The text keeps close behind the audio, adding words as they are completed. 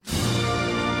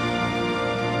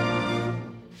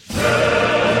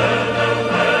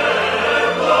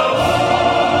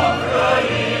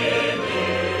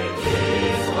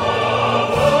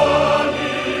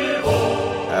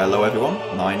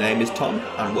name is Tom,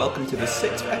 and welcome to the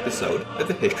 6th episode of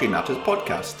the History Matters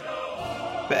podcast.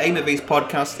 The aim of these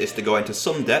podcasts is to go into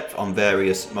some depth on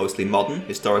various, mostly modern,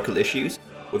 historical issues,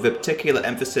 with a particular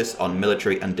emphasis on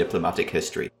military and diplomatic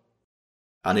history.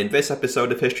 And in this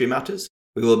episode of History Matters,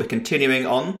 we will be continuing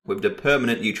on with the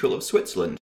permanent neutral of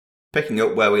Switzerland, picking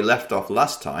up where we left off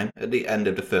last time at the end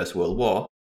of the First World War,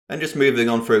 and just moving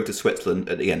on through to Switzerland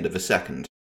at the end of the Second.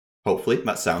 Hopefully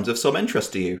that sounds of some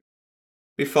interest to you.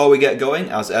 Before we get going,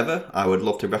 as ever, I would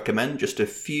love to recommend just a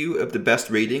few of the best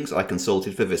readings I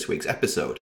consulted for this week's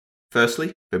episode.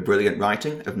 Firstly, the brilliant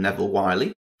writing of Neville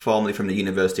Wiley, formerly from the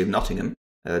University of Nottingham.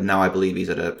 Now I believe he's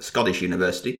at a Scottish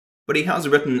university, but he has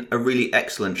written a really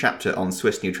excellent chapter on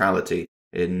Swiss neutrality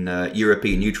in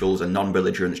European neutrals and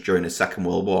non-belligerents during the Second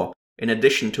World War, in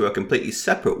addition to a completely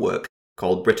separate work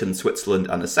called Britain, Switzerland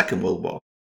and the Second World War.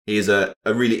 He is a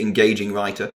really engaging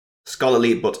writer,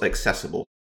 scholarly but accessible.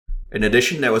 In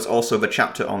addition, there was also the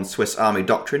chapter on Swiss Army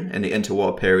doctrine in the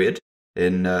interwar period,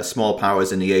 in Small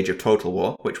Powers in the Age of Total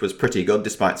War, which was pretty good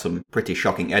despite some pretty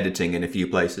shocking editing in a few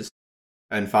places.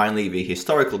 And finally, the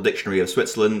Historical Dictionary of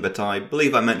Switzerland that I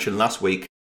believe I mentioned last week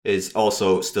is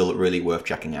also still really worth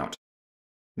checking out.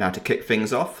 Now to kick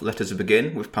things off, let us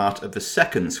begin with part of the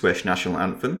second Swiss national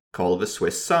anthem, called the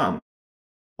Swiss Psalm.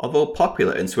 Although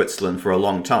popular in Switzerland for a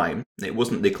long time, it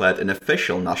wasn't declared an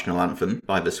official national anthem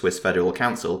by the Swiss Federal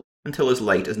Council until as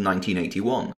late as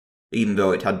 1981, even though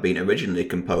it had been originally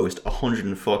composed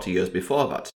 140 years before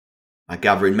that. I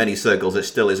gather in many circles it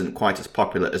still isn't quite as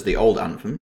popular as the old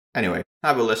anthem. Anyway,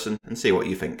 have a listen and see what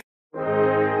you think.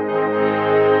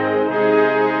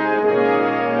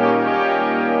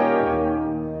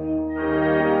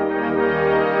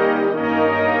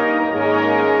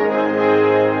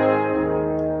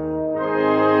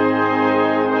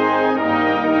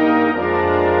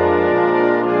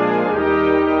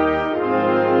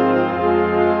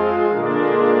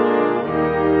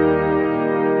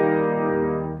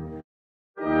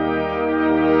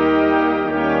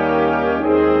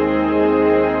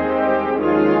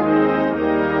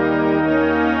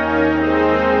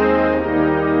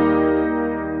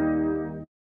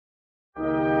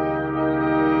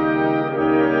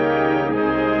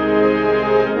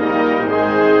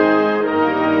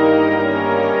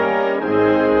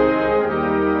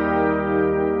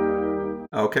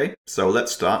 Okay, so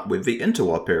let's start with the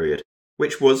interwar period,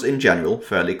 which was in general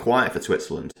fairly quiet for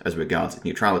Switzerland as regards its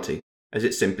neutrality, as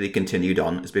it simply continued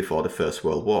on as before the First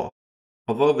World War.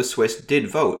 Although the Swiss did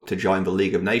vote to join the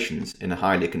League of Nations in a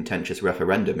highly contentious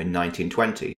referendum in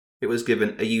 1920, it was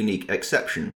given a unique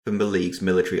exception from the League's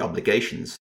military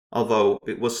obligations, although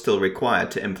it was still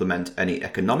required to implement any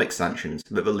economic sanctions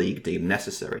that the League deemed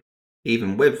necessary.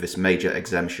 Even with this major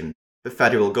exemption, the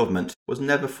federal government was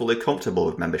never fully comfortable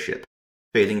with membership,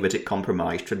 feeling that it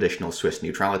compromised traditional Swiss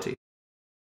neutrality.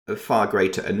 Of far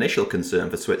greater initial concern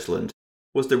for Switzerland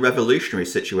was the revolutionary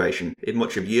situation in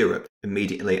much of Europe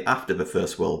immediately after the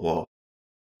First World War.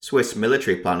 Swiss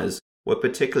military planners were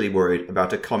particularly worried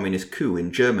about a communist coup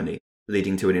in Germany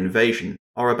leading to an invasion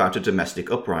or about a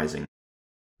domestic uprising.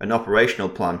 An operational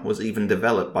plan was even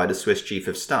developed by the Swiss Chief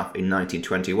of Staff in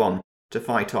 1921 to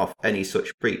fight off any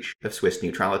such breach of Swiss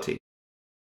neutrality.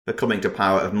 The coming to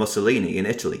power of Mussolini in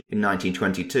Italy in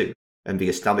 1922 and the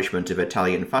establishment of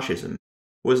Italian fascism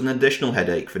was an additional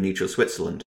headache for neutral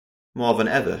Switzerland. More than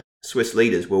ever, Swiss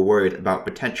leaders were worried about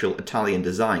potential Italian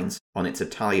designs on its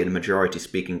Italian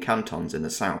majority-speaking cantons in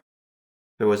the south.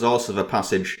 There was also the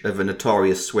passage of the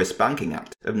notorious Swiss Banking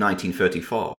Act of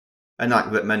 1934, an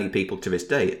act that many people to this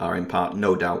day are in part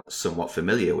no doubt somewhat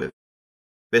familiar with.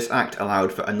 This act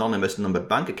allowed for anonymous numbered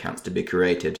bank accounts to be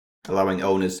created, allowing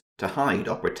owners to hide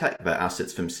or protect their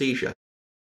assets from seizure.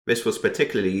 This was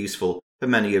particularly useful for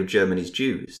many of Germany's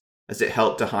Jews, as it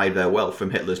helped to hide their wealth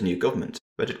from Hitler's new government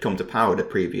that had come to power the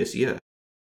previous year.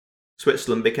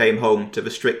 Switzerland became home to the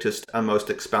strictest and most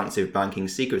expansive banking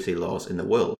secrecy laws in the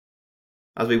world.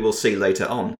 As we will see later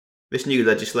on, this new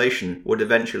legislation would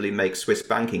eventually make Swiss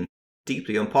banking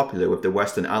deeply unpopular with the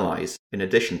Western Allies in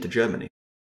addition to Germany.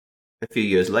 A few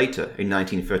years later, in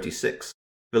 1936,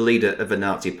 the leader of the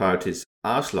Nazi Party's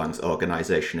Auslands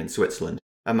organization in Switzerland,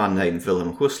 a man named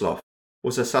Wilhelm Gustloff,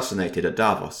 was assassinated at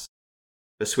Davos.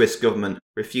 The Swiss government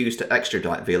refused to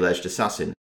extradite the alleged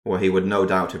assassin, where he would no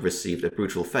doubt have received a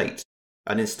brutal fate,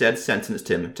 and instead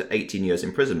sentenced him to 18 years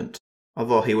imprisonment,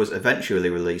 although he was eventually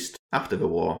released after the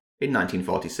war in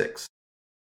 1946.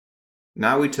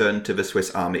 Now we turn to the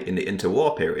Swiss army in the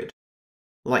interwar period.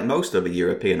 Like most other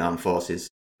European armed forces,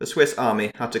 the Swiss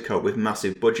army had to cope with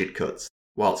massive budget cuts,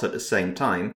 whilst at the same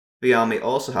time, the army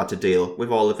also had to deal with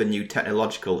all of the new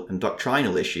technological and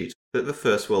doctrinal issues that the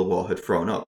First World War had thrown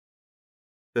up.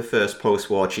 the first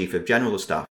post-war Chief of General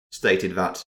Staff, stated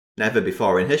that, never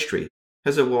before in history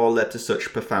has a war led to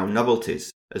such profound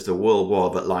novelties as the world war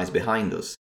that lies behind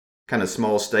us. Can a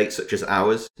small state such as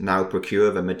ours now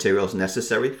procure the materials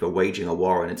necessary for waging a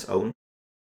war on its own?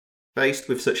 Faced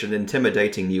with such an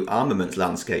intimidating new armaments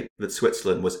landscape that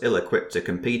Switzerland was ill-equipped to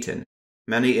compete in,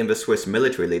 many in the Swiss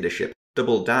military leadership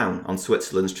doubled down on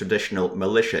Switzerland's traditional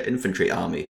militia infantry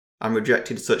army and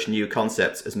rejected such new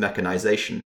concepts as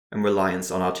mechanization and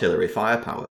reliance on artillery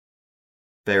firepower.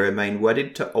 They remain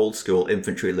wedded to old-school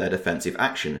infantry-led offensive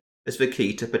action as the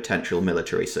key to potential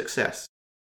military success.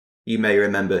 You may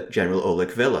remember General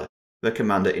Ulrich Wille, the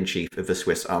Commander-in-Chief of the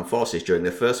Swiss Armed Forces during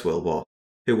the First World War,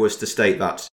 who was to state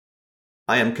that,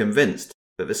 "I am convinced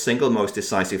that the single most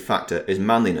decisive factor is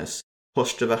manliness,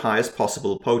 pushed to the highest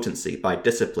possible potency by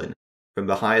discipline, from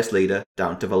the highest leader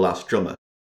down to the last drummer.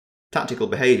 Tactical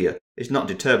behaviour is not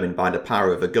determined by the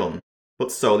power of a gun,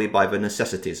 but solely by the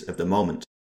necessities of the moment."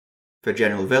 For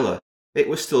General Wille, it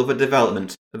was still the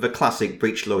development of the classic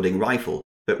breech-loading rifle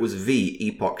that was the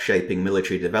epoch-shaping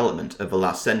military development of the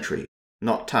last century,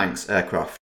 not tanks,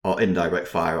 aircraft, or indirect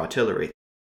fire artillery.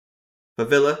 For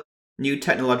Wille, new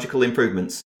technological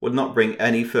improvements would not bring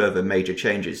any further major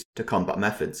changes to combat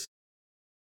methods.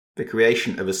 The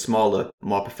creation of a smaller,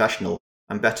 more professional,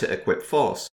 and better equipped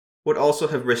force would also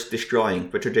have risked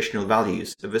destroying the traditional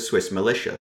values of the Swiss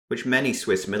militia, which many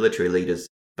Swiss military leaders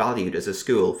valued as a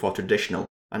school for traditional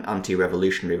and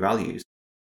anti-revolutionary values.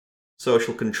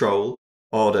 Social control,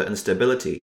 order and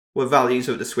stability were values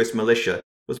that the Swiss militia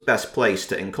was best placed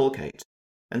to inculcate,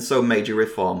 and so major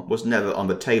reform was never on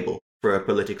the table for a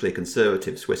politically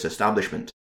conservative Swiss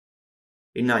establishment.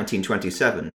 In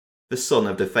 1927, the son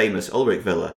of the famous Ulrich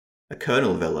Wille, a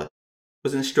Colonel Wille,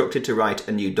 was instructed to write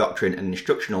a new doctrine and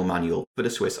instructional manual for the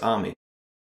Swiss army.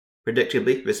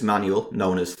 Predictably, this manual,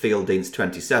 known as Theeldienst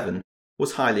 27,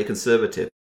 was highly conservative,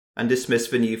 and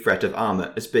dismissed the new threat of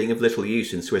armour as being of little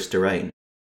use in Swiss terrain,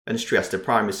 and stressed the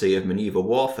primacy of manoeuvre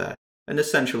warfare and the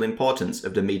central importance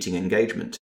of the meeting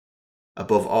engagement.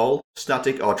 Above all,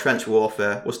 static or trench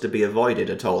warfare was to be avoided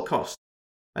at all costs,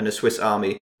 and the Swiss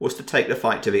army was to take the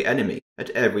fight to the enemy at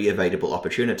every available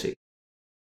opportunity.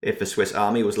 If the Swiss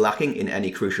army was lacking in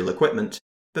any crucial equipment,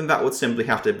 then that would simply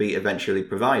have to be eventually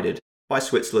provided by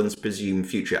Switzerland's presumed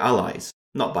future allies,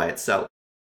 not by itself.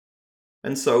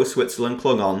 And so Switzerland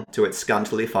clung on to its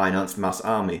scantily financed mass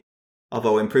army,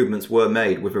 although improvements were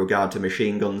made with regard to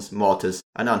machine guns, mortars,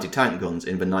 and anti-tank guns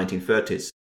in the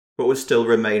 1930s, but would still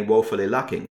remain woefully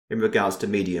lacking in regards to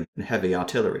medium and heavy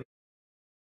artillery.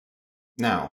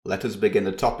 Now, let us begin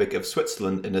the topic of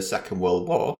Switzerland in the Second World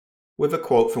War with a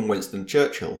quote from Winston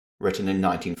Churchill, written in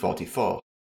 1944.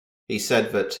 He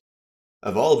said that,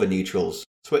 "Of all the neutrals,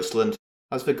 Switzerland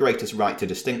has the greatest right to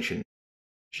distinction.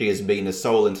 She has been the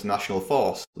sole international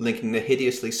force linking the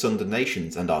hideously sundered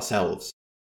nations and ourselves.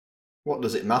 What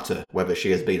does it matter whether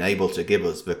she has been able to give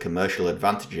us the commercial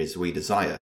advantages we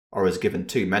desire, or has given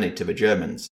too many to the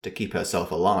Germans to keep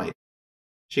herself alive?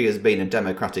 She has been a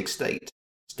democratic state,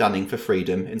 standing for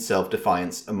freedom in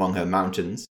self-defiance among her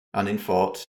mountains, and in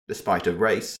fought, despite of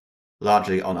race,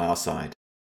 largely on our side."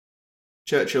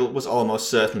 Churchill was almost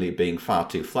certainly being far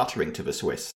too flattering to the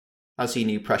Swiss, as he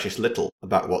knew precious little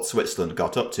about what Switzerland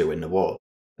got up to in the war,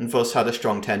 and thus had a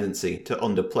strong tendency to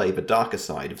underplay the darker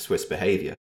side of Swiss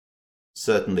behaviour.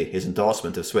 Certainly his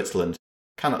endorsement of Switzerland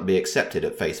cannot be accepted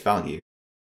at face value.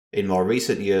 In more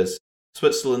recent years,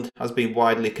 Switzerland has been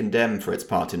widely condemned for its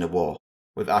part in the war,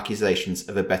 with accusations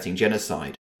of abetting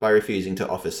genocide by refusing to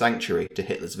offer sanctuary to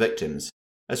Hitler's victims,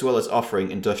 as well as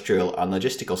offering industrial and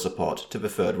logistical support to the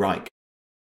Third Reich.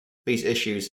 These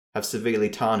issues have severely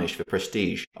tarnished the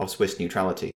prestige of Swiss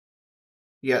neutrality.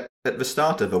 Yet, at the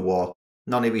start of the war,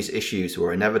 none of these issues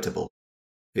were inevitable.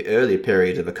 The earlier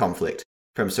period of the conflict,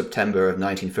 from September of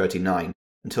 1939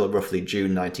 until roughly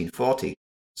June 1940,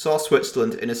 saw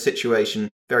Switzerland in a situation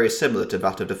very similar to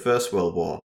that of the First World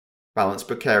War, balanced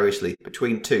precariously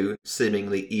between two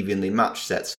seemingly evenly matched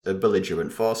sets of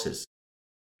belligerent forces.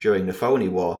 During the Phoney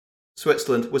War,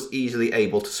 Switzerland was easily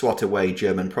able to swat away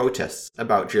German protests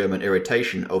about German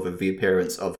irritation over the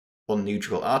appearance of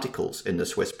unneutral articles in the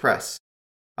Swiss press,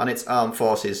 and its armed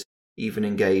forces even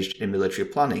engaged in military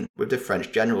planning with the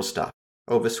French General Staff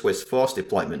over Swiss force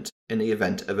deployment in the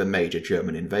event of a major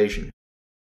German invasion.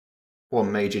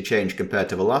 One major change compared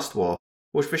to the last war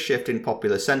was the shift in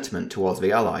popular sentiment towards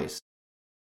the Allies.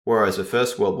 Whereas the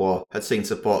First World War had seen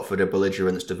support for the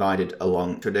belligerents divided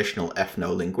along traditional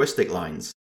ethno-linguistic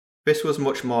lines, this was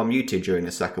much more muted during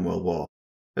the Second World War,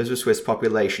 as the Swiss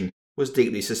population was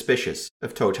deeply suspicious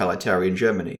of totalitarian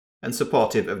Germany and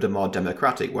supportive of the more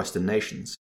democratic Western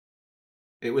nations.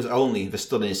 It was only the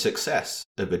stunning success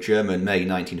of the German May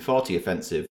 1940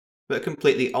 offensive that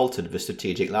completely altered the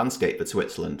strategic landscape for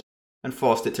Switzerland and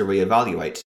forced it to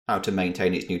re-evaluate how to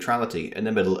maintain its neutrality in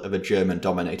the middle of a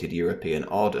German-dominated European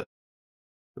order.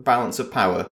 The balance of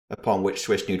power upon which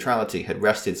Swiss neutrality had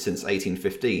rested since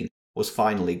 1815 was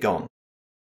finally gone.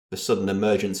 The sudden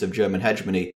emergence of German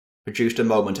hegemony produced a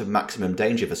moment of maximum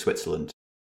danger for Switzerland.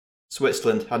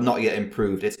 Switzerland had not yet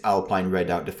improved its Alpine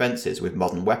redoubt defences with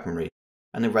modern weaponry,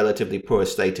 and the relatively poor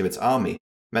state of its army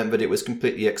meant that it was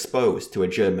completely exposed to a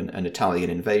German and Italian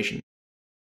invasion.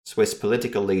 Swiss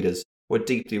political leaders were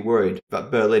deeply worried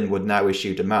that Berlin would now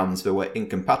issue demands that were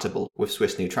incompatible with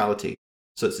Swiss neutrality,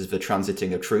 such as the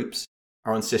transiting of troops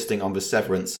or insisting on the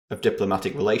severance of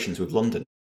diplomatic relations with London.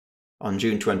 On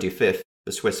June 25th,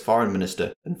 the Swiss Foreign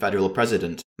Minister and Federal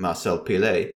President, Marcel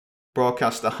Pilet,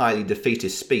 broadcast a highly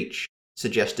defeatist speech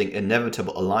suggesting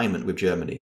inevitable alignment with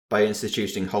Germany by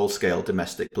instituting whole-scale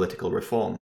domestic political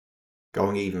reform.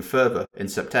 Going even further, in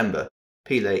September,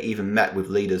 Pilet even met with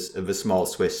leaders of the small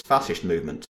Swiss fascist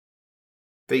movement.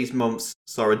 These months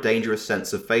saw a dangerous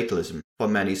sense of fatalism for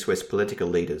many Swiss political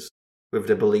leaders, with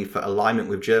the belief that alignment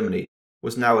with Germany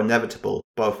was now inevitable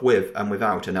both with and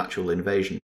without an actual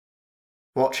invasion.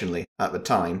 Fortunately, at the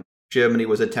time, Germany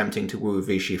was attempting to woo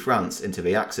Vichy France into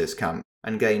the Axis camp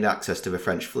and gained access to the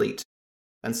French fleet,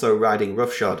 and so riding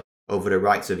roughshod over the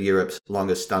rights of Europe's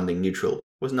longest-standing neutral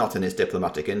was not in its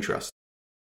diplomatic interest.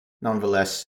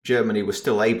 Nonetheless, Germany was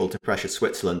still able to pressure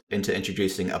Switzerland into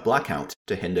introducing a blackout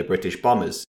to hinder British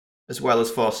bombers, as well as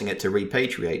forcing it to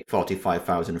repatriate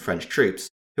 45,000 French troops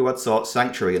who had sought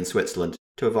sanctuary in Switzerland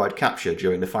to avoid capture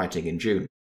during the fighting in June.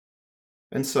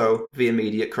 And so, the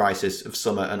immediate crisis of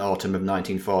summer and autumn of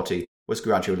 1940 was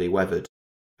gradually weathered.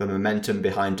 The momentum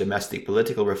behind domestic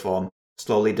political reform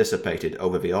slowly dissipated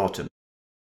over the autumn.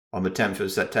 On the 10th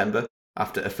of September,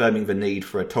 after affirming the need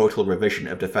for a total revision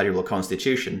of the federal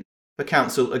constitution, the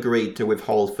Council agreed to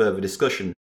withhold further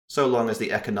discussion so long as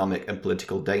the economic and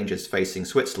political dangers facing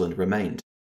Switzerland remained.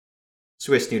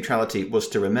 Swiss neutrality was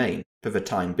to remain, for the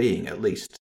time being at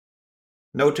least.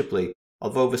 Notably,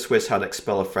 although the Swiss had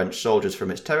expelled French soldiers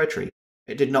from its territory,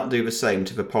 it did not do the same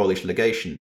to the Polish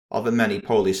legation or the many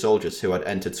Polish soldiers who had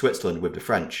entered Switzerland with the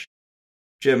French.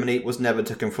 Germany was never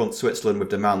to confront Switzerland with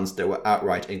demands that were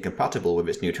outright incompatible with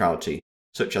its neutrality,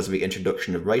 such as the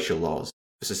introduction of racial laws,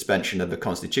 the suspension of the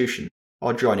constitution,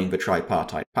 or joining the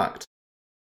Tripartite Pact.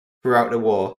 Throughout the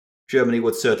war, Germany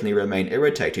would certainly remain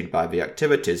irritated by the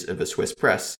activities of the Swiss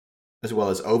press, as well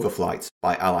as overflights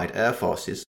by Allied air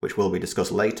forces, which will be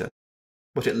discussed later,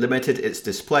 but it limited its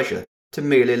displeasure to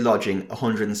merely lodging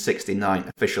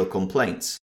 169 official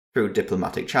complaints through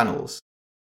diplomatic channels.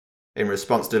 In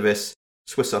response to this,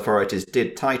 Swiss authorities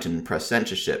did tighten press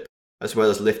censorship, as well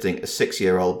as lifting a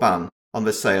 6-year-old ban on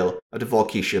the sale of the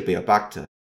Völkischer Beobachter,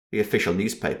 the official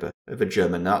newspaper of the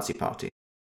German Nazi Party.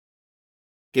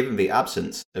 Given the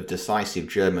absence of decisive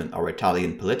German or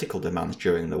Italian political demands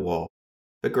during the war,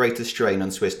 the greatest strain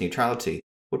on Swiss neutrality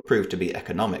would prove to be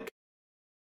economic.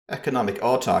 Economic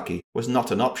autarky was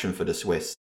not an option for the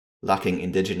Swiss, lacking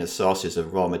indigenous sources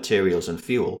of raw materials and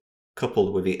fuel,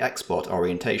 coupled with the export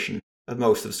orientation of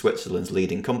most of Switzerland's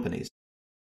leading companies.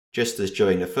 Just as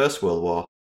during the First World War,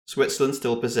 Switzerland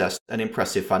still possessed an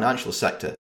impressive financial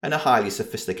sector and a highly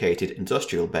sophisticated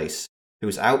industrial base,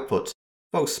 whose output,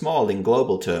 though small in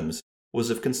global terms, was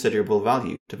of considerable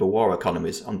value to the war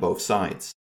economies on both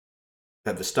sides.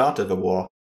 At the start of the war,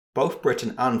 both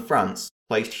Britain and France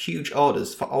placed huge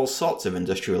orders for all sorts of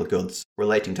industrial goods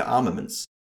relating to armaments,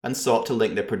 and sought to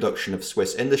link the production of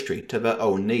Swiss industry to their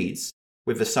own needs,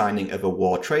 with the signing of a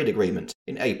war trade agreement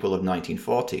in April of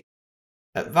 1940.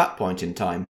 At that point in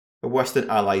time, the Western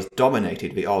Allies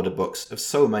dominated the order books of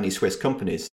so many Swiss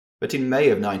companies that in May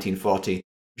of 1940,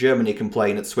 Germany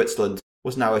complained that Switzerland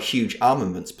was now a huge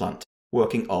armaments plant,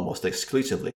 working almost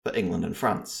exclusively for England and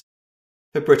France.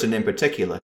 For Britain in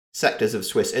particular, sectors of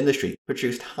Swiss industry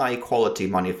produced high-quality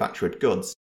manufactured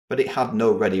goods that it had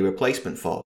no ready replacement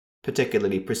for,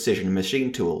 particularly precision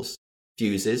machine tools,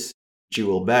 fuses,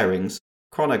 jewel bearings,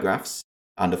 chronographs,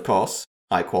 and of course,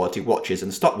 high-quality watches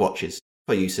and stopwatches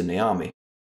for use in the army.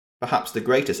 Perhaps the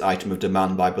greatest item of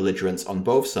demand by belligerents on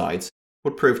both sides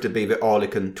would prove to be the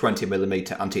Oerlikon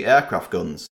 20mm anti-aircraft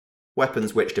guns,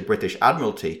 weapons which the British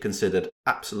Admiralty considered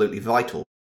absolutely vital,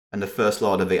 and the First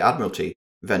Lord of the Admiralty,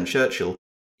 then Churchill,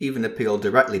 even appealed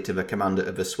directly to the commander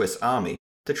of the Swiss army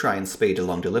to try and speed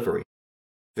along delivery.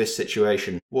 This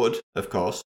situation would, of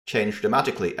course, change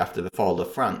dramatically after the fall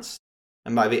of France,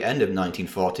 and by the end of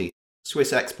 1940,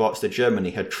 Swiss exports to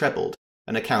Germany had trebled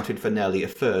and accounted for nearly a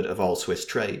third of all Swiss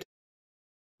trade.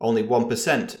 only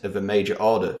 1% of the major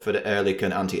order for the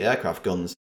Ehrlichen anti-aircraft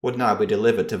guns would now be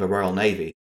delivered to the Royal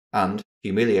Navy, and,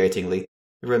 humiliatingly,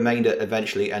 the remainder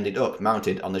eventually ended up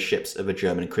mounted on the ships of the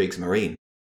German Kriegsmarine.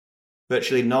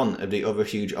 Virtually none of the other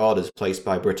huge orders placed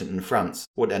by Britain and France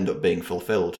would end up being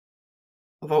fulfilled.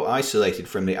 Although isolated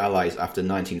from the Allies after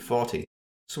 1940,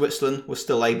 Switzerland was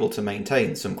still able to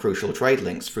maintain some crucial trade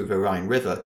links through the Rhine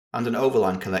River and an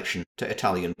overland connection to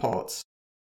Italian ports.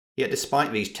 Yet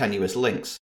despite these tenuous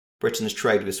links, Britain's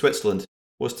trade with Switzerland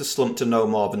was to slump to no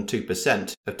more than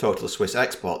 2% of total Swiss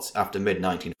exports after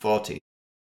mid-1940.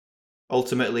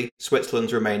 Ultimately,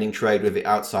 Switzerland's remaining trade with the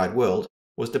outside world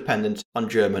was dependent on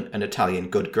German and Italian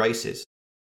good graces,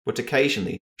 but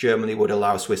occasionally Germany would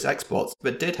allow Swiss exports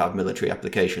that did have military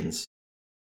applications.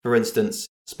 For instance,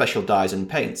 special dyes and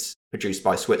paints, produced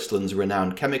by Switzerland's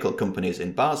renowned chemical companies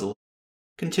in Basel,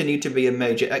 continued to be a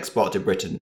major export to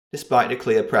Britain despite a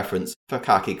clear preference for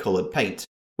khaki-coloured paint,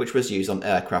 which was used on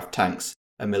aircraft, tanks,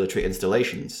 and military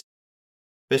installations.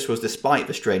 This was despite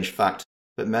the strange fact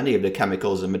that many of the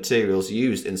chemicals and materials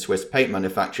used in Swiss paint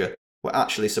manufacture were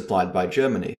actually supplied by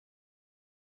Germany.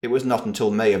 It was not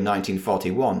until May of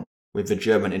 1941, with the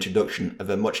German introduction of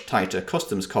a much tighter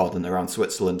customs cordon around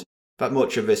Switzerland, that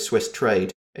much of this Swiss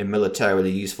trade in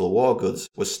militarily useful war goods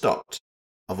was stopped,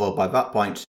 although by that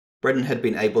point Britain had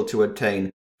been able to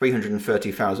obtain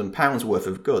 £330,000 worth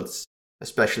of goods,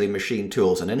 especially machine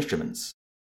tools and instruments.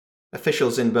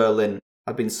 Officials in Berlin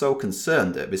had been so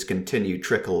concerned at this continued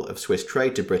trickle of Swiss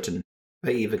trade to Britain,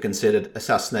 they even considered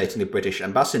assassinating the British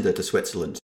ambassador to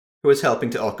Switzerland, who was helping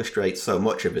to orchestrate so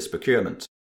much of this procurement.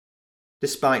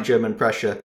 Despite German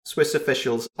pressure, Swiss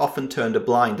officials often turned a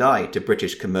blind eye to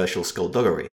British commercial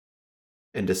skullduggery.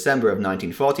 In December of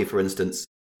 1940, for instance,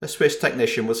 a Swiss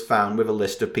technician was found with a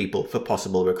list of people for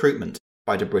possible recruitment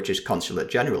by the British Consulate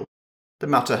General. The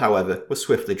matter, however, was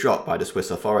swiftly dropped by the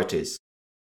Swiss authorities.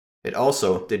 It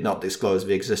also did not disclose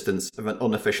the existence of an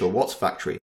unofficial Watts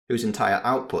factory whose entire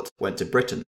output went to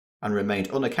Britain and remained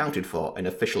unaccounted for in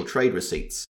official trade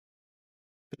receipts.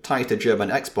 The tighter German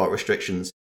export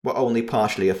restrictions were only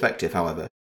partially effective, however,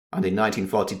 and in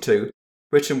 1942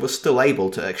 Britain was still able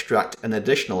to extract an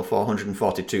additional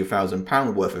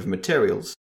 £442,000 worth of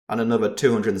materials and another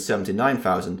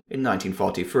 £279,000 in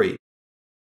 1943.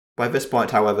 By this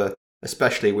point, however,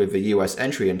 especially with the US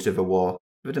entry into the war,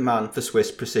 the demand for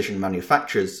Swiss precision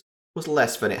manufactures was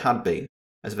less than it had been,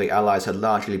 as the Allies had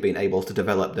largely been able to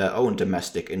develop their own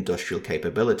domestic industrial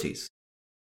capabilities.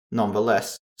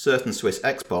 Nonetheless, certain Swiss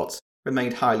exports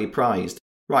remained highly prized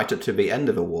right up to the end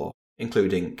of the war,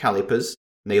 including calipers,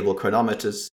 naval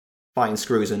chronometers, fine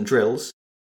screws and drills,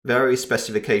 various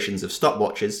specifications of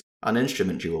stopwatches, and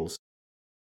instrument jewels.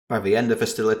 By the end of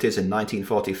hostilities in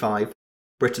 1945,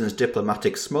 Britain's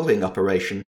diplomatic smuggling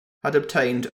operation had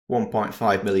obtained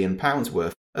 £1.5 million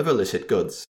worth of illicit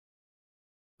goods.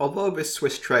 Although this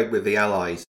Swiss trade with the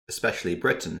Allies, especially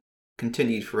Britain,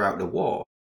 continued throughout the war,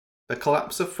 the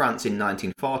collapse of France in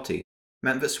 1940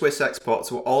 meant that Swiss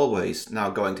exports were always now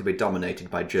going to be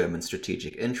dominated by German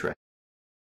strategic interest.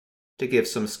 To give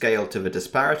some scale to the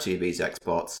disparity of these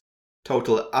exports,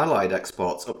 total Allied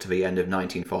exports up to the end of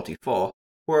 1944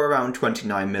 were around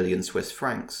 29 million Swiss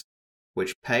francs,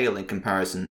 which pale in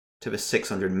comparison to the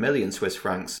 600 million Swiss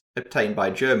francs obtained by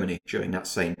Germany during that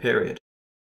same period.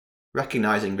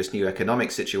 Recognising this new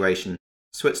economic situation,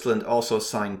 Switzerland also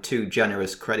signed two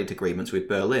generous credit agreements with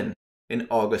Berlin in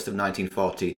August of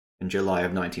 1940 and July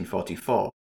of 1944,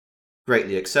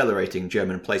 greatly accelerating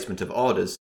German placement of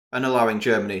orders and allowing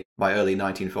Germany by early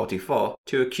 1944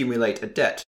 to accumulate a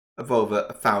debt of over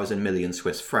 1,000 million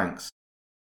Swiss francs.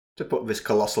 To put this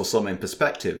colossal sum in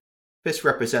perspective, this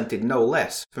represented no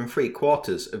less than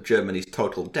 3/4 of Germany's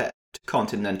total debt to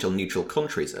continental neutral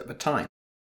countries at the time.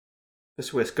 The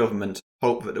Swiss government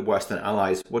hoped that the Western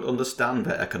Allies would understand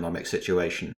their economic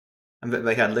situation, and that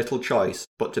they had little choice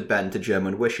but to bend to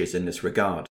German wishes in this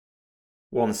regard.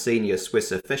 One senior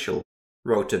Swiss official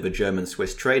wrote of the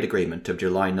German-Swiss trade agreement of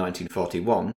July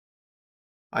 1941,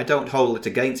 "I don't hold it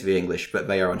against the English that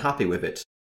they are unhappy with it.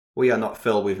 We are not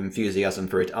filled with enthusiasm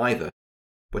for it either,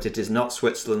 but it is not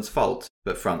Switzerland's fault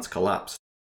that France collapsed."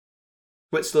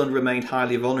 Switzerland remained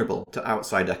highly vulnerable to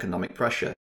outside economic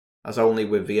pressure, as only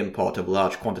with the import of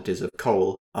large quantities of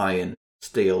coal, iron,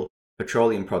 steel,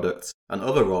 petroleum products, and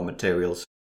other raw materials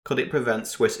could it prevent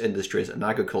Swiss industries and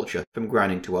agriculture from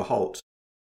grinding to a halt.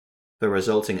 The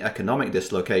resulting economic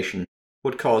dislocation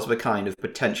would cause the kind of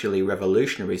potentially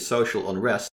revolutionary social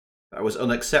unrest that was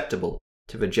unacceptable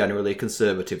to the generally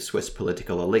conservative Swiss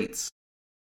political elites.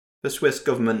 The Swiss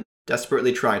government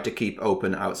desperately tried to keep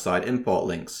open outside import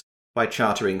links by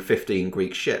chartering 15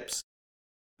 Greek ships,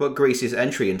 But Greece's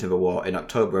entry into the war in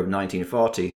October of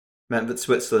 1940 meant that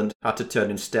Switzerland had to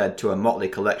turn instead to a motley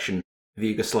collection of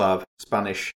Yugoslav,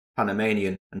 Spanish,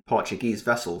 Panamanian and Portuguese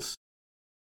vessels.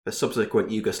 The subsequent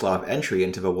Yugoslav entry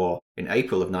into the war in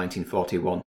April of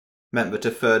 1941 meant that a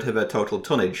third of her total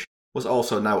tonnage was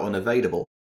also now unavailable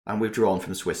and withdrawn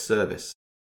from Swiss service.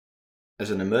 As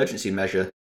an emergency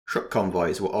measure, truck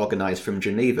convoys were organised from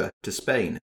Geneva to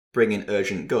Spain, bringing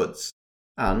urgent goods,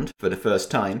 and, for the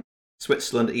first time,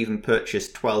 Switzerland even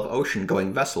purchased 12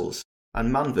 ocean-going vessels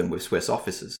and manned them with Swiss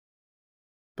officers.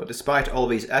 But despite all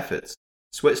these efforts,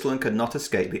 Switzerland could not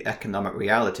escape the economic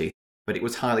reality that it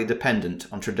was highly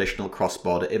dependent on traditional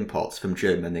cross-border imports from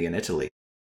Germany and Italy.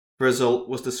 The result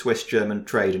was the Swiss-German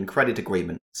Trade and Credit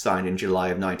Agreement signed in July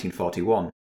of 1941,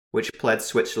 which pledged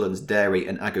Switzerland's dairy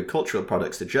and agricultural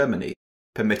products to Germany,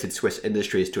 permitted Swiss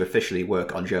industries to officially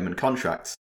work on German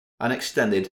contracts, and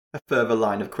extended a further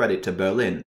line of credit to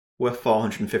Berlin, worth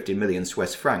 450 million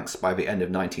Swiss francs by the end of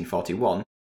 1941,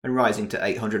 and rising to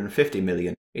 850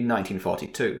 million in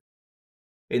 1942.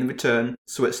 In return,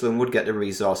 Switzerland would get the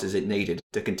resources it needed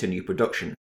to continue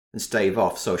production and stave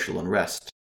off social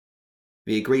unrest.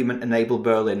 The agreement enabled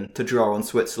Berlin to draw on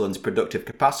Switzerland's productive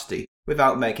capacity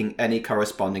without making any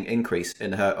corresponding increase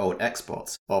in her own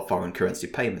exports or foreign currency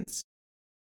payments.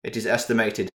 It is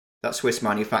estimated that Swiss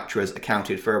manufacturers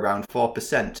accounted for around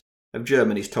 4% of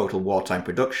Germany's total wartime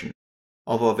production,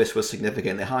 although this was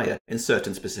significantly higher in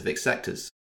certain specific sectors.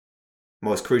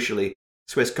 Most crucially,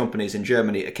 Swiss companies in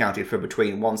Germany accounted for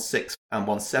between 1/6 and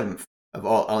 1/7 of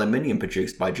all aluminium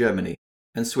produced by Germany,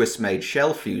 and Swiss-made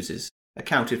shell fuses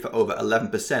accounted for over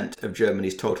 11% of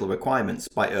Germany's total requirements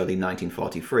by early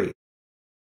 1943.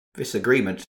 This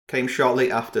agreement came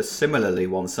shortly after similarly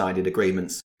one-sided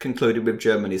agreements concluded with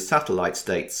Germany's satellite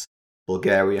states,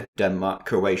 Bulgaria, Denmark,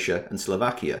 Croatia and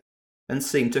Slovakia, and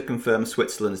seemed to confirm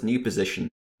Switzerland's new position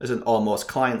as an almost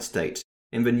client state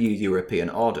in the new European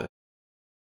order.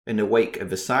 In the wake of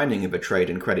the signing of a trade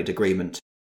and credit agreement,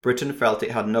 Britain felt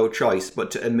it had no choice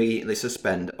but to immediately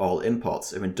suspend all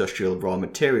imports of industrial raw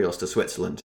materials to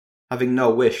Switzerland, having no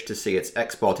wish to see its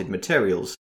exported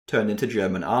materials turned into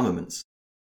German armaments.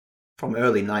 From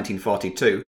early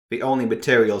 1942, the only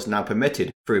materials now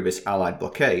permitted through this Allied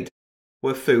blockade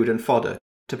were food and fodder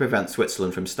to prevent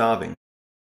Switzerland from starving.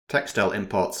 Textile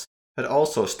imports had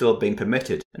also still been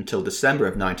permitted until December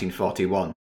of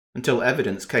 1941, until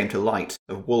evidence came to light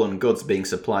of woolen goods being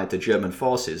supplied to German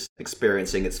forces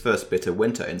experiencing its first bitter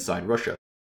winter inside Russia.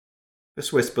 The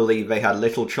Swiss believed they had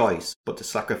little choice but to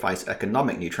sacrifice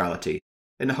economic neutrality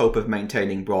in the hope of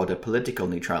maintaining broader political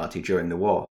neutrality during the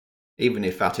war, even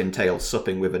if that entailed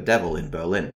supping with a devil in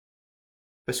Berlin.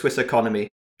 The Swiss economy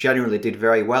generally did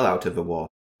very well out of the war,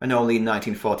 and only in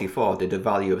 1944 did the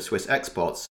value of Swiss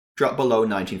exports drop below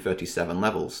 1937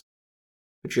 levels.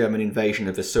 The German invasion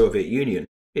of the Soviet Union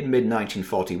in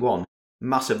mid-1941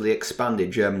 massively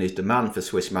expanded Germany's demand for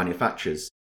Swiss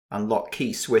manufactures and locked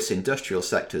key Swiss industrial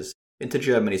sectors into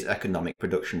Germany's economic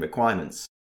production requirements.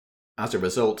 As a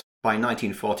result, by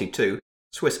 1942,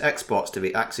 Swiss exports to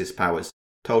the Axis powers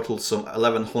totaled some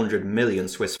 1,100 million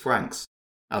Swiss francs,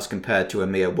 as compared to a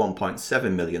mere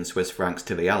 1.7 million Swiss francs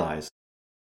to the Allies.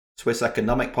 Swiss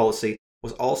economic policy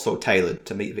was also tailored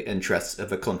to meet the interests of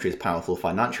the country's powerful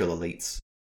financial elites.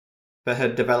 There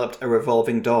had developed a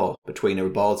revolving door between the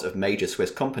boards of major Swiss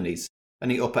companies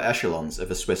and the upper echelons of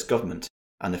the Swiss government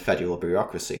and the federal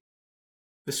bureaucracy.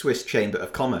 The Swiss Chamber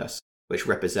of Commerce, which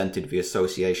represented the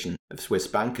Association of Swiss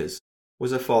Bankers,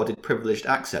 was afforded privileged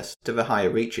access to the higher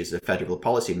reaches of federal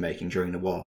policy making during the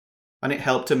war, and it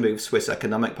helped to move Swiss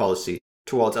economic policy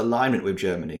towards alignment with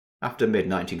Germany after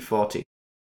mid-1940.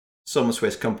 Some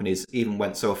Swiss companies even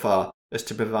went so far as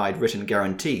to provide written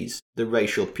guarantees the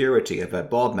racial purity of their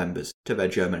board members to their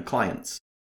German clients,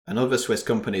 and other Swiss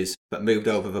companies that moved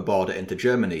over the border into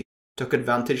Germany took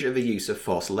advantage of the use of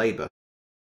forced labour.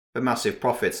 The massive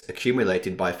profits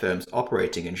accumulated by firms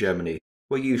operating in Germany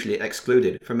were usually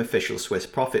excluded from official Swiss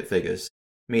profit figures,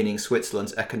 meaning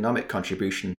Switzerland's economic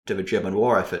contribution to the German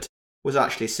war effort was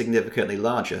actually significantly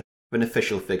larger than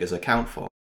official figures account for.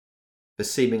 The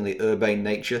seemingly urbane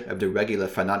nature of the regular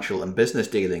financial and business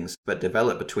dealings that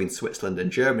developed between Switzerland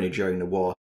and Germany during the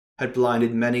war had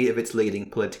blinded many of its leading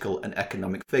political and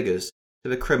economic figures to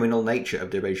the criminal nature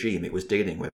of the regime it was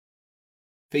dealing with.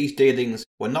 These dealings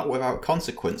were not without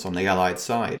consequence on the Allied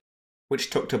side,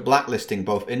 which took to blacklisting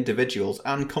both individuals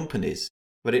and companies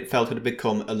that it felt had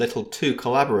become a little too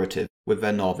collaborative with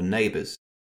their northern neighbours.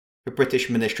 The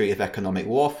British Ministry of Economic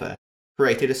Warfare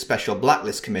created a special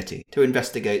blacklist committee to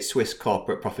investigate Swiss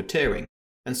corporate profiteering,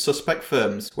 and suspect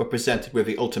firms were presented with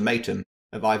the ultimatum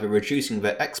of either reducing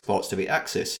their exports to the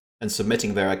Axis and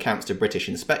submitting their accounts to British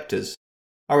inspectors,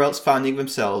 or else finding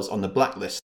themselves on the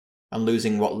blacklist and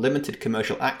losing what limited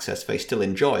commercial access they still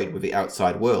enjoyed with the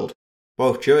outside world,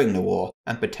 both during the war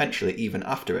and potentially even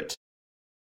after it.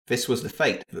 This was the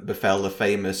fate that befell the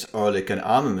famous Oerlikon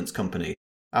Armaments Company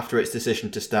after its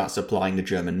decision to start supplying the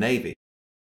German Navy.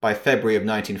 By February of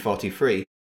 1943,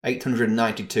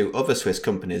 892 other Swiss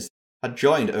companies had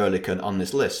joined Oerlikon on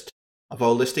this list,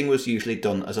 although listing was usually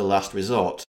done as a last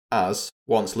resort, as,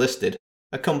 once listed,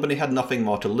 a company had nothing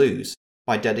more to lose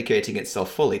by dedicating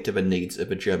itself fully to the needs of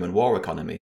the German war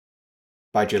economy.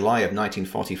 By July of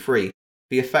 1943,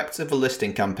 the effects of the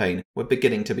listing campaign were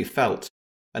beginning to be felt,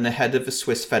 and the head of the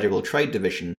Swiss Federal Trade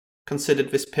Division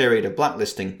considered this period of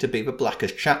blacklisting to be the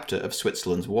blackest chapter of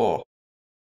Switzerland's war.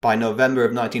 By November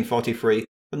of 1943,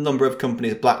 the number of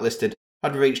companies blacklisted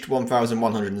had reached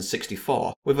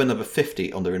 1,164, with another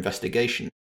 50 under investigation.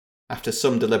 After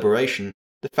some deliberation,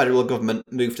 the federal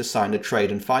government moved to sign a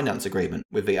trade and finance agreement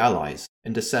with the Allies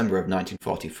in December of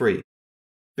 1943.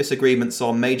 This agreement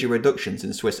saw major reductions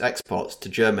in Swiss exports to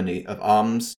Germany of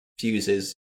arms,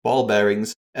 fuses, ball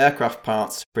bearings, aircraft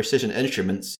parts, precision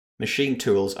instruments, machine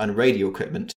tools and radio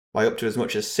equipment by up to as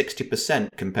much as 60%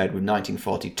 compared with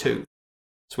 1942.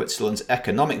 Switzerland's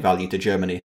economic value to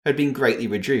Germany had been greatly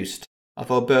reduced,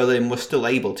 although Berlin was still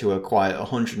able to acquire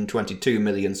 122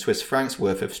 million Swiss francs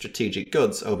worth of strategic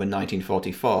goods over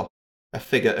 1944, a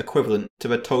figure equivalent to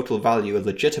the total value of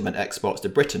legitimate exports to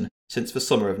Britain since the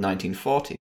summer of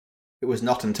 1940. It was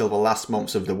not until the last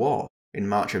months of the war, in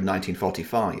March of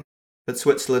 1945, that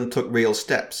Switzerland took real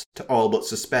steps to all but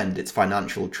suspend its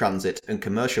financial, transit and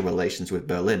commercial relations with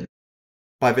Berlin.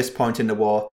 By this point in the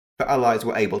war, the Allies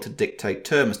were able to dictate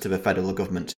terms to the federal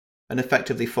government and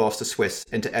effectively force the Swiss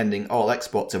into ending all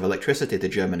exports of electricity to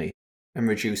Germany and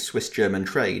reduce Swiss-German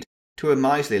trade to a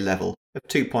miserly level of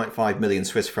 2.5 million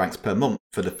Swiss francs per month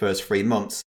for the first 3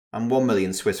 months and 1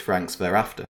 million Swiss francs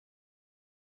thereafter.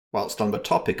 Whilst on the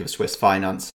topic of Swiss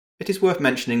finance, it is worth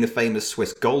mentioning the famous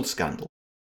Swiss gold scandal.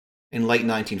 In late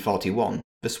 1941,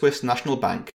 the Swiss National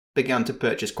Bank began to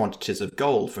purchase quantities of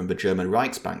gold from the German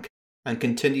Reichsbank and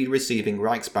continued receiving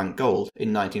Reichsbank gold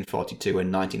in 1942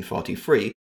 and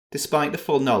 1943, despite the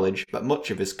full knowledge that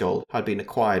much of this gold had been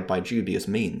acquired by dubious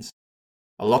means.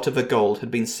 A lot of the gold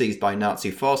had been seized by Nazi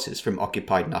forces from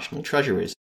occupied national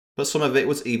treasuries, but some of it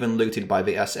was even looted by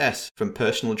the SS from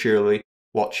personal jewellery,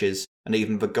 watches, and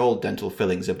even the gold dental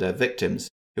fillings of their victims,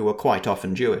 who were quite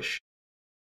often Jewish.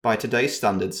 By today's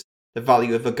standards, the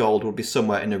value of the gold would be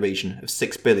somewhere in the region of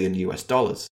 $6 billion US.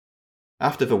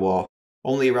 After the war,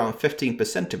 only around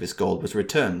 15% of this gold was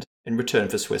returned in return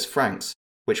for Swiss francs,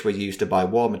 which were used to buy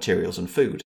war materials and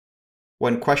food.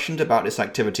 When questioned about this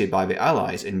activity by the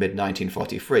Allies in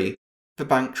mid-1943, the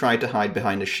bank tried to hide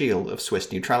behind a shield of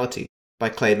Swiss neutrality by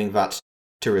claiming that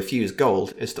to refuse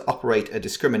gold is to operate a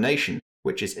discrimination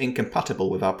which is incompatible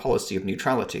with our policy of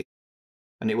neutrality,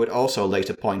 and it would also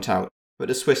later point out that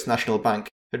the Swiss National Bank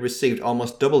had received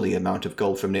almost double the amount of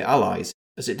gold from the Allies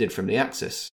as it did from the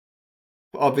Axis.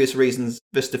 For obvious reasons,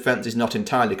 this defence is not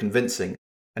entirely convincing,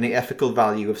 and the ethical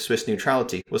value of Swiss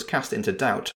neutrality was cast into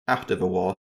doubt after the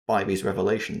war by these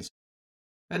revelations.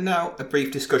 And now a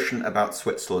brief discussion about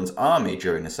Switzerland's army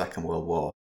during the Second World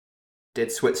War.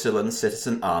 Did Switzerland's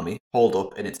citizen army, holed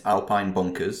up in its Alpine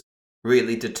bunkers,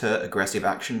 really deter aggressive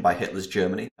action by Hitler's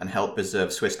Germany and help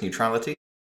preserve Swiss neutrality?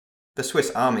 The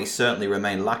Swiss army certainly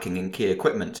remained lacking in key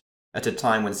equipment at a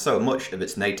time when so much of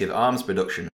its native arms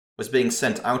production was being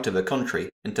sent out of the country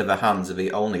into the hands of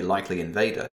the only likely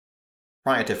invader.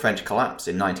 Prior to French collapse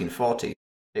in 1940,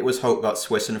 it was hoped that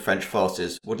Swiss and French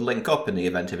forces would link up in the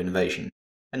event of invasion,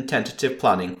 and tentative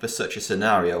planning for such a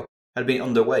scenario had been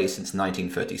underway since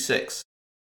 1936.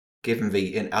 Given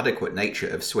the inadequate nature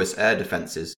of Swiss air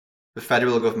defences, the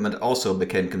federal government also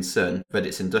became concerned that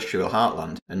its industrial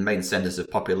heartland and main centres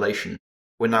of population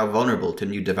were now vulnerable to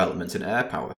new developments in air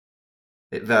power.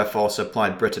 It therefore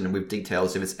supplied Britain with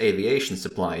details of its aviation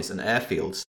supplies and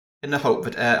airfields, in the hope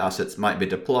that air assets might be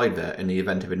deployed there in the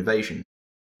event of invasion,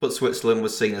 but Switzerland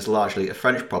was seen as largely a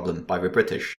French problem by the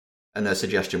British, and their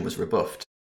suggestion was rebuffed.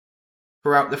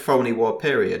 Throughout the Phoney War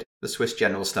period, the Swiss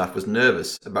General Staff was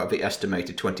nervous about the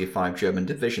estimated 25 German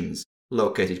divisions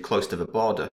located close to the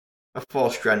border, a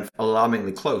force strength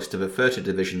alarmingly close to the 30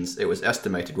 divisions it was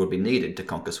estimated would be needed to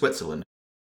conquer Switzerland.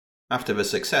 After the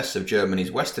success of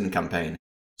Germany's Western campaign,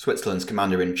 Switzerland's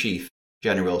Commander-in-Chief,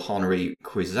 General Henri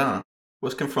Cuisin,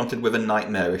 was confronted with a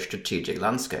nightmarish strategic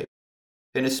landscape.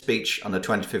 In a speech on the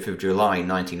 25th of July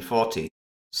 1940,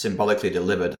 symbolically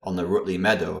delivered on the Rutli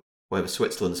Meadow, where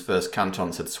Switzerland's first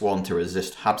cantons had sworn to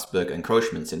resist Habsburg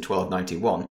encroachments in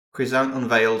 1291, Cousin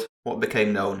unveiled what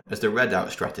became known as the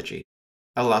Redoubt strategy,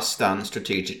 a last-stand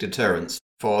strategic deterrence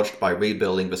forged by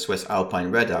rebuilding the Swiss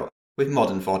Alpine redoubt with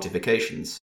modern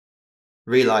fortifications.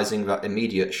 Realizing that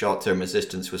immediate short-term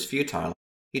resistance was futile,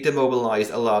 he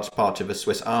demobilized a large part of the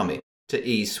Swiss army to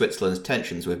ease Switzerland's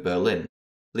tensions with Berlin,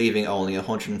 leaving only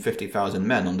 150,000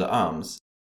 men under arms,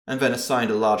 and then assigned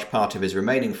a large part of his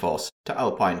remaining force to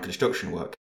Alpine construction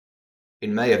work.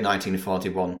 In May of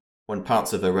 1941, when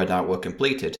parts of the redoubt were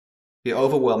completed, the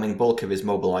overwhelming bulk of his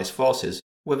mobilized forces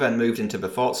were then moved into the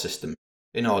fort system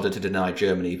in order to deny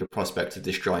Germany the prospect of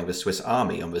destroying the Swiss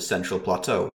army on the central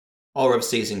plateau, or of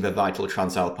seizing the vital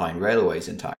Transalpine railways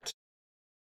intact.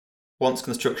 Once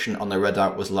construction on the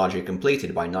redoubt was largely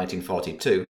completed by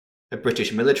 1942, a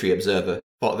British military observer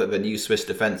thought that the new Swiss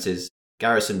defences,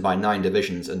 garrisoned by 9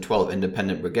 divisions and 12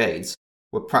 independent brigades,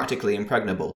 were practically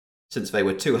impregnable, since they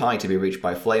were too high to be reached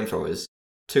by flamethrowers,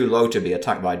 too low to be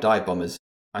attacked by dive bombers,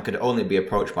 and could only be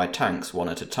approached by tanks one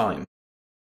at a time.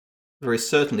 There is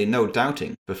certainly no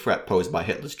doubting the threat posed by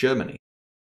Hitler's Germany.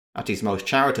 At his most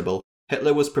charitable,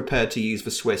 Hitler was prepared to use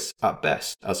the Swiss at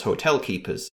best as hotel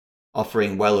keepers,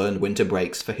 offering well-earned winter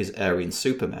breaks for his Aryan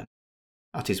supermen.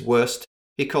 At his worst,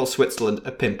 he called Switzerland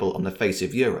a pimple on the face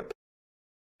of Europe.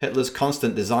 Hitler's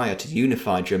constant desire to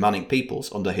unify Germanic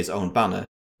peoples under his own banner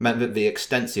meant that the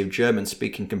extensive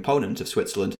German-speaking component of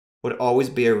Switzerland would always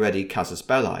be a ready casus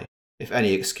belli if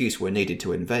any excuse were needed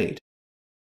to invade.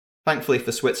 Thankfully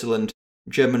for Switzerland,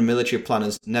 German military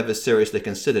planners never seriously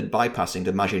considered bypassing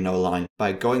the Maginot Line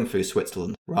by going through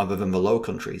Switzerland rather than the Low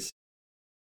Countries.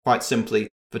 Quite simply,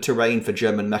 the terrain for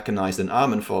German mechanized and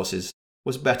armoured forces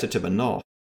was better to the north.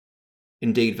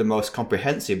 Indeed, the most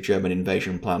comprehensive German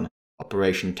invasion plan,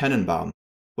 Operation Tenenbaum,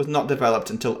 was not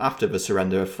developed until after the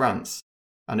surrender of France,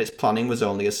 and its planning was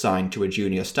only assigned to a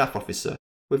junior staff officer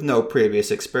with no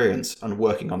previous experience on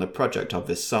working on a project of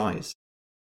this size.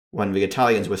 When the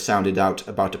Italians were sounded out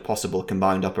about a possible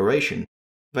combined operation,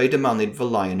 they demanded the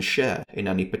lion's share in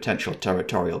any potential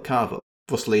territorial carve-up,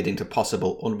 thus leading to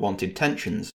possible unwanted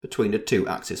tensions between the two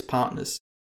Axis partners.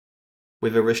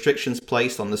 With the restrictions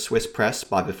placed on the Swiss press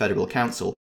by the Federal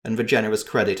Council and the generous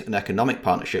credit and economic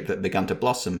partnership that began to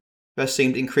blossom, there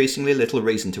seemed increasingly little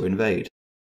reason to invade.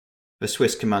 The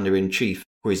Swiss commander-in-chief,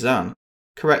 Cousin,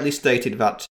 correctly stated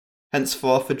that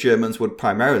henceforth the Germans would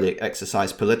primarily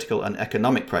exercise political and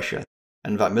economic pressure,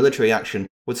 and that military action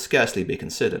would scarcely be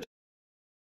considered.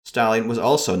 Stalin was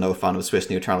also no fan of Swiss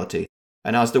neutrality,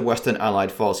 and as the Western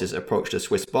Allied forces approached the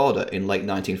Swiss border in late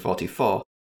 1944,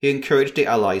 he encouraged the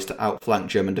Allies to outflank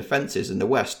German defences in the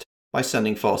west by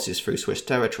sending forces through Swiss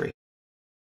territory.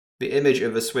 The image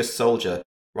of the Swiss soldier,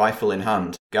 rifle in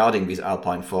hand, guarding these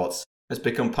Alpine forts has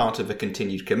become part of a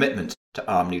continued commitment to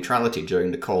armed neutrality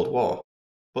during the Cold War,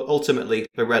 but ultimately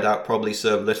the redoubt probably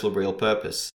served little real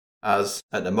purpose, as,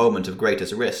 at the moment of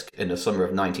greatest risk in the summer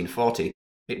of 1940,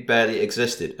 it barely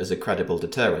existed as a credible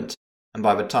deterrent, and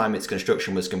by the time its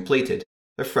construction was completed,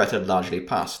 the threat had largely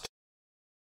passed.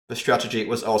 The strategy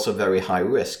was also very high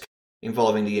risk,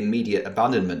 involving the immediate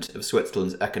abandonment of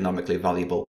Switzerland's economically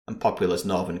valuable and populous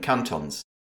northern cantons,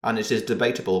 and it is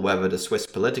debatable whether the Swiss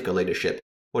political leadership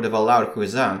would have allowed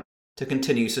Cousin to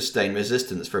continue sustained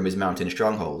resistance from his mountain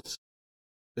strongholds.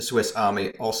 The Swiss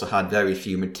army also had very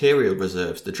few material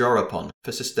reserves to draw upon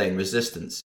for sustained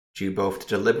resistance, due both to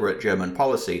deliberate German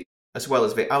policy as well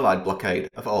as the Allied blockade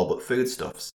of all but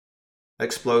foodstuffs.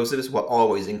 Explosives were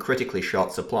always in critically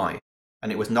short supply,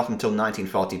 and it was not until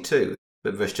 1942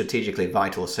 that the strategically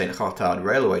vital St. Gotthard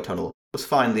railway tunnel was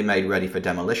finally made ready for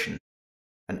demolition.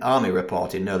 An army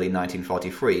report in early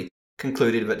 1943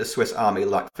 concluded that the Swiss army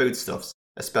lacked foodstuffs,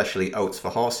 especially oats for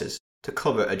horses, to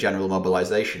cover a general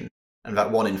mobilization, and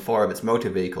that 1 in 4 of its motor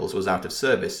vehicles was out of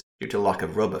service due to lack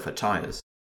of rubber for tires.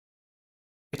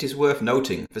 It is worth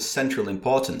noting the central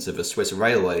importance of the Swiss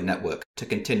railway network to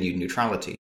continued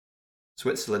neutrality.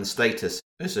 Switzerland's status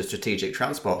as a strategic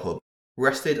transport hub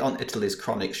rested on Italy's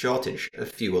chronic shortage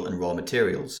of fuel and raw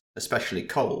materials, especially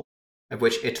coal, of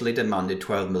which Italy demanded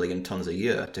 12 million tons a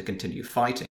year to continue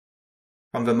fighting.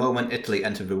 From the moment Italy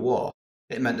entered the war,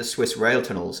 it meant the Swiss rail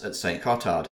tunnels at St.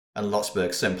 Gotthard and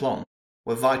Lotsburg-Simplon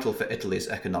were vital for Italy's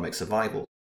economic survival.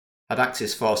 Had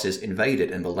Axis forces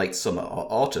invaded in the late summer or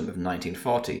autumn of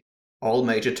 1940, all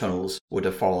major tunnels would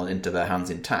have fallen into their hands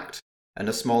intact, and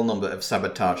a small number of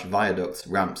sabotaged viaducts,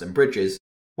 ramps and bridges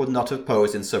would not have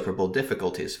posed insuperable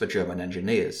difficulties for German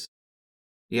engineers.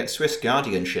 Yet Swiss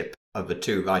guardianship of the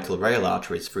 2 vital rail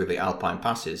arteries through the Alpine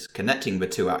passes connecting the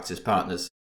 2 Axis partners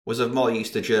was of more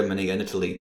use to Germany and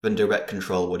Italy than direct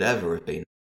control would ever have been.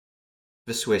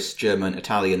 The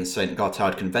Swiss-German-Italian St.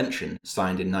 Gotthard Convention,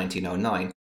 signed in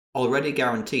 1909, already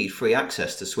guaranteed free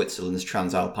access to Switzerland's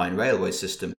Transalpine railway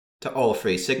system to all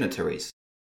three signatories.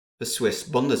 The Swiss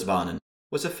Bundesbahnen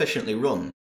was efficiently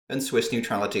run, and Swiss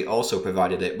neutrality also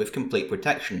provided it with complete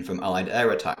protection from Allied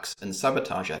air attacks and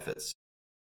sabotage efforts.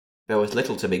 There was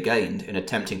little to be gained in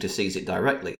attempting to seize it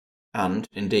directly, and,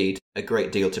 indeed, a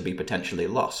great deal to be potentially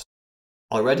lost.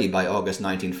 Already by August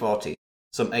 1940,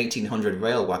 some 1,800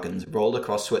 rail wagons rolled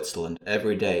across Switzerland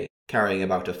every day, carrying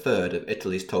about a third of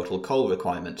Italy's total coal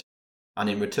requirement, and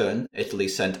in return Italy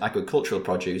sent agricultural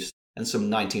produce and some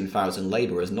 19,000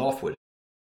 labourers northward.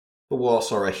 The war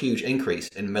saw a huge increase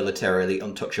in militarily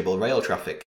untouchable rail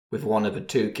traffic, with one of the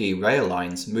two key rail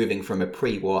lines moving from a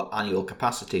pre-war annual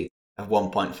capacity of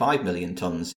 1.5 million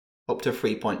tonnes up to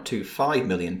 3.25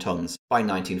 million tonnes by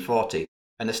 1940,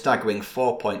 and a staggering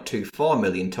 4.24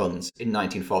 million tonnes in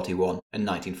 1941 and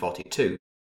 1942.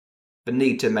 The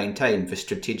need to maintain this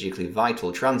strategically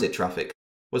vital transit traffic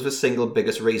was the single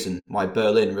biggest reason why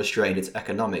Berlin restrained its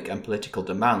economic and political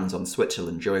demands on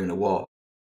Switzerland during the war.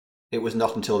 It was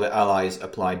not until the Allies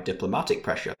applied diplomatic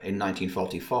pressure in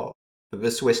 1944 that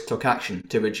the Swiss took action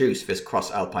to reduce this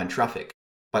cross-Alpine traffic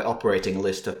by operating a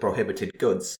list of prohibited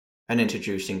goods and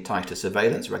introducing tighter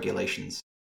surveillance regulations.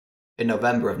 In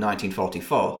November of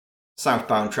 1944,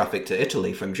 southbound traffic to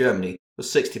Italy from Germany was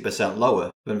 60%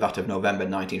 lower than that of November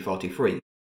 1943,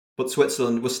 but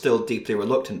Switzerland was still deeply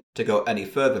reluctant to go any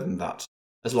further than that,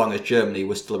 as long as Germany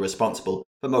was still responsible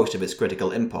for most of its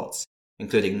critical imports,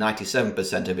 including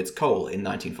 97% of its coal in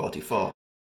 1944.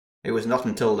 It was not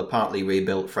until the partly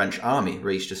rebuilt French army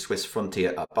reached the Swiss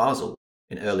frontier at Basel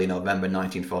in early November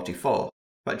 1944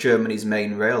 that Germany's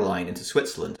main rail line into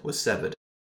Switzerland was severed.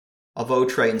 Although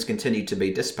trains continued to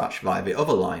be dispatched via the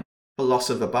other line, the loss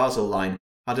of the Basel line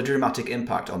had a dramatic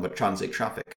impact on the transit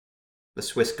traffic. The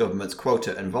Swiss government's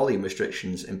quota and volume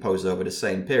restrictions imposed over the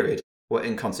same period were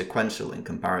inconsequential in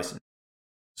comparison.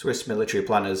 Swiss military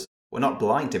planners were not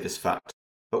blind to this fact,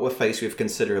 but were faced with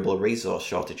considerable resource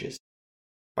shortages.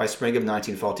 By spring of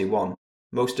 1941,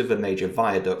 most of the major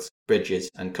viaducts, bridges,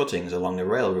 and cuttings along the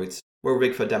rail routes were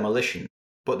rigged for demolition,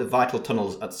 but the vital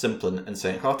tunnels at Simplon and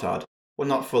St. Gotthard were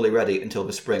not fully ready until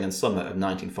the spring and summer of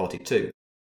 1942.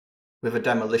 With a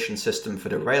demolition system for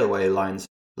the railway lines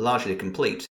largely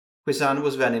complete, Quezan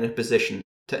was then in a position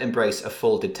to embrace a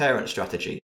full deterrent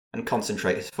strategy and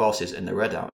concentrate his forces in the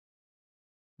redoubt.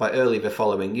 By early the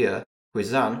following year,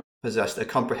 Quezan possessed a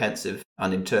comprehensive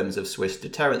and, in terms of Swiss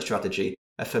deterrent strategy,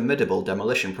 a formidable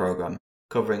demolition program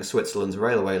covering Switzerland's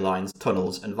railway lines,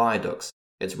 tunnels and viaducts,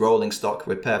 its rolling stock,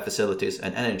 repair facilities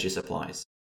and energy supplies.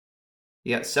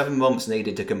 Yet 7 months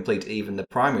needed to complete even the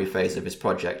primary phase of his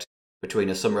project, between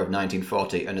the summer of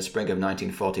 1940 and the spring of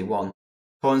 1941,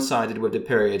 coincided with the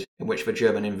period in which the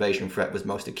German invasion threat was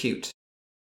most acute.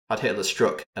 Had Hitler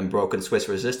struck and broken Swiss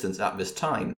resistance at this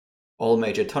time, all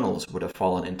major tunnels would have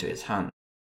fallen into his hand.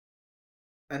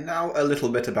 And now a little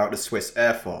bit about the Swiss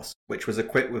Air Force, which was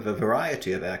equipped with a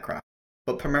variety of aircraft,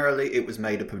 but primarily it was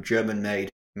made up of German-made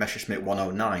Messerschmitt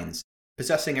 109s,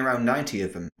 possessing around 90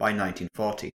 of them by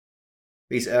 1940.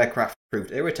 These aircraft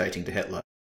proved irritating to Hitler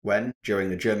when, during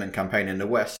the German campaign in the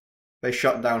West, they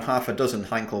shot down half a dozen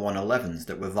Heinkel 111s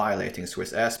that were violating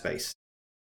Swiss airspace.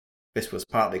 This was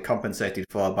partly compensated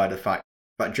for by the fact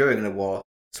that during the war,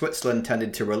 Switzerland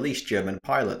tended to release German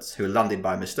pilots who landed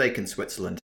by mistake in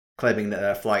Switzerland, claiming that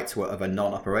their flights were of a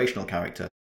non-operational character.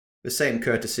 The same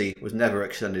courtesy was never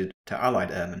extended to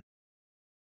Allied airmen.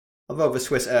 Although the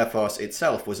Swiss Air Force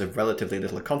itself was of relatively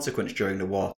little consequence during the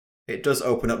war, it does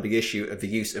open up the issue of the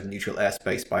use of neutral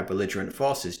airspace by belligerent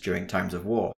forces during times of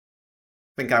war.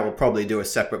 I think I will probably do a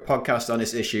separate podcast on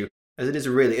this issue, as it is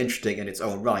really interesting in its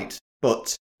own right,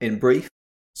 but, in brief,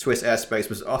 Swiss airspace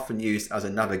was often used as a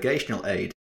navigational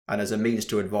aid and as a means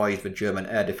to avoid the German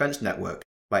air defence network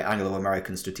by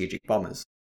Anglo-American strategic bombers.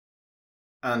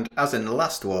 And as in the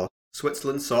last war,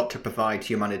 Switzerland sought to provide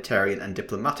humanitarian and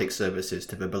diplomatic services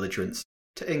to the belligerents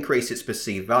to increase its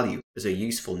perceived value as a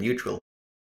useful neutral.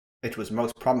 It was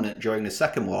most prominent during the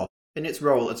Second War in its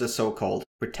role as a so-called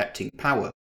protecting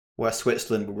power, where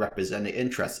Switzerland would represent the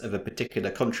interests of a particular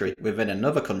country within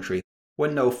another country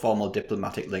when no formal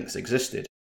diplomatic links existed,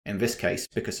 in this case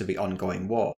because of the ongoing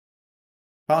war.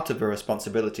 Part of the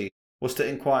responsibility was to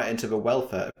inquire into the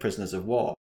welfare of prisoners of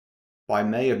war. By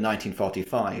May of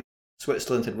 1945,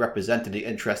 Switzerland had represented the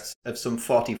interests of some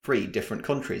 43 different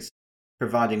countries,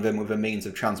 providing them with a means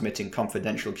of transmitting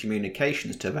confidential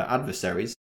communications to their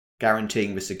adversaries,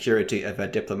 guaranteeing the security of their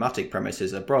diplomatic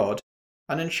premises abroad,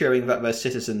 and ensuring that their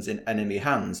citizens in enemy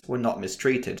hands were not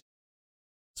mistreated.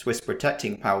 Swiss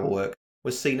protecting power work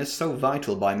was seen as so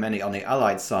vital by many on the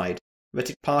Allied side but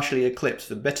it partially eclipsed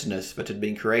the bitterness that had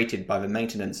been created by the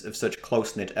maintenance of such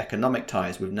close-knit economic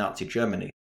ties with Nazi Germany.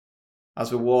 As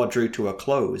the war drew to a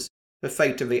close, the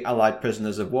fate of the Allied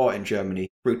prisoners of war in Germany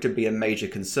grew to be a major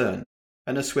concern,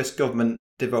 and the Swiss government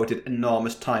devoted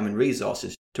enormous time and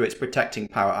resources to its protecting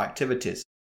power activities,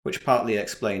 which partly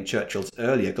explained Churchill's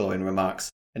earlier glowing remarks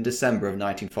in December of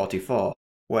 1944,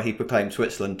 where he proclaimed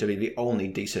Switzerland to be the only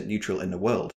decent neutral in the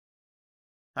world.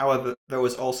 However, there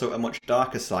was also a much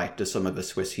darker side to some of the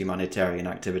Swiss humanitarian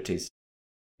activities.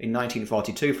 In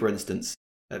 1942, for instance,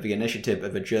 at the initiative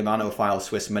of a Germanophile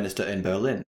Swiss minister in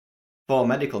Berlin, 4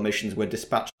 medical missions were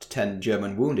dispatched to tend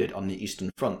German wounded on the Eastern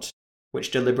Front,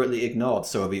 which deliberately ignored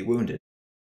Soviet wounded.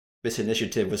 This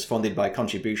initiative was funded by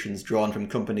contributions drawn from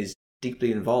companies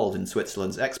deeply involved in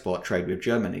Switzerland's export trade with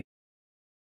Germany.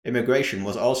 Immigration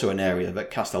was also an area that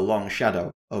cast a long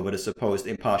shadow over the supposed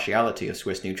impartiality of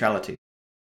Swiss neutrality.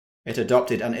 It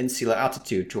adopted an insular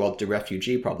attitude towards the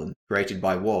refugee problem created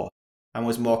by war, and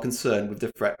was more concerned with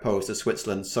the threat posed to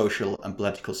Switzerland's social and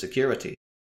political security.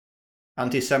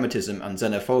 Anti-Semitism and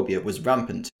xenophobia was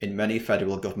rampant in many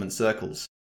federal government circles,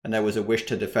 and there was a wish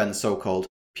to defend so-called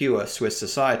pure Swiss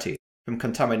society from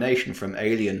contamination from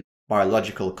alien,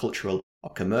 biological, cultural, or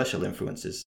commercial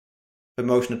influences. The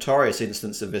most notorious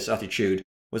instance of this attitude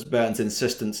was Bern's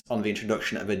insistence on the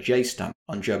introduction of a J-stamp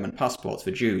on German passports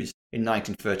for Jews in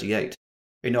 1938,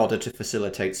 in order to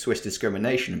facilitate Swiss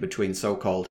discrimination between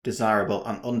so-called desirable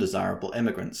and undesirable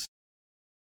immigrants.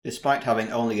 Despite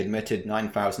having only admitted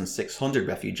 9,600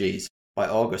 refugees by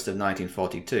August of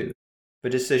 1942, the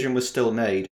decision was still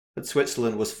made that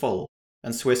Switzerland was full,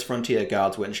 and Swiss frontier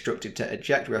guards were instructed to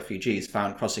eject refugees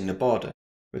found crossing the border,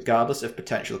 regardless of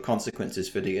potential consequences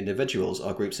for the individuals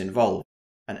or groups involved,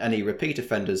 and any repeat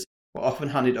offenders were often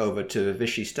handed over to the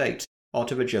Vichy state or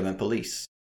to the German police.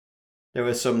 There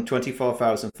were some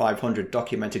 24,500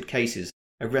 documented cases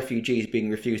of refugees being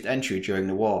refused entry during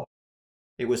the war.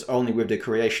 It was only with the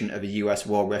creation of the US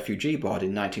War Refugee Board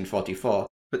in 1944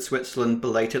 that Switzerland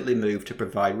belatedly moved to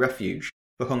provide refuge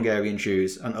for Hungarian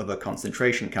Jews and other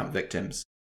concentration camp victims.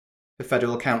 The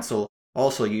Federal Council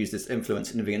also used its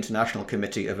influence in the International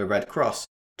Committee of the Red Cross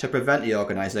to prevent the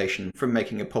organisation from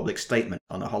making a public statement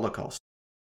on the Holocaust.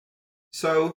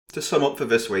 So, to sum up for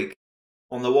this week,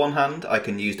 on the one hand, I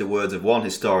can use the words of one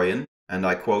historian, and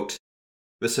I quote,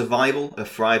 "The survival of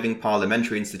thriving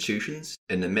parliamentary institutions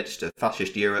in the midst of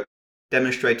fascist Europe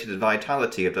demonstrated the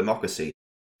vitality of democracy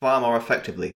far more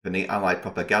effectively than the Allied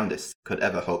propagandists could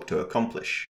ever hope to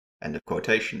accomplish." End of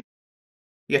quotation.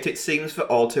 Yet it seems that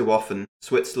all too often,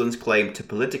 Switzerland's claim to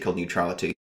political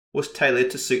neutrality was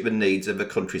tailored to suit the needs of the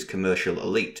country's commercial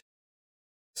elite.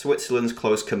 Switzerland's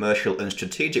close commercial and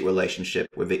strategic relationship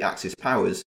with the Axis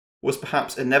powers was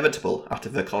perhaps inevitable after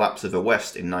the collapse of the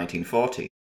West in 1940,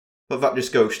 but that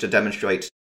just goes to demonstrate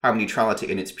how neutrality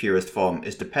in its purest form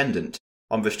is dependent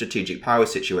on the strategic power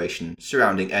situation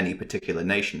surrounding any particular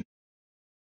nation.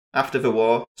 After the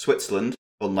war, Switzerland,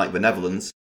 unlike the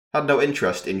Netherlands, had no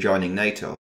interest in joining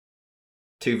NATO.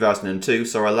 2002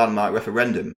 saw a landmark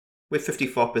referendum, with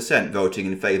 54% voting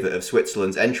in favour of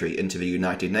Switzerland's entry into the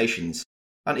United Nations,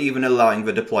 and even allowing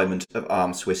the deployment of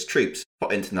armed Swiss troops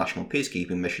for international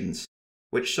peacekeeping missions,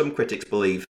 which some critics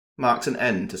believe marks an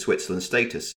end to Switzerland's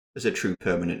status as a true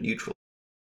permanent neutral.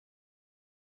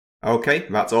 Okay,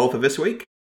 that's all for this week.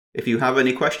 If you have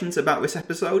any questions about this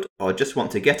episode, or just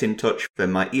want to get in touch,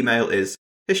 then my email is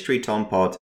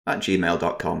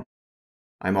historytonpod@gmail.com.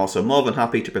 I'm also more than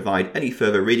happy to provide any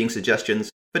further reading suggestions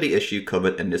for the issue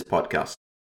covered in this podcast.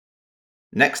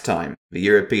 Next time, the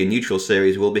European Neutral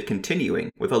series will be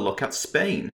continuing with a look at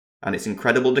Spain and its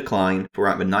incredible decline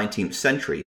throughout the 19th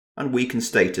century and weakened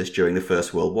status during the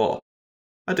First World War.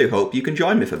 I do hope you can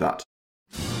join me for that.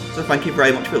 So thank you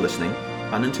very much for listening,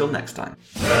 and until next time.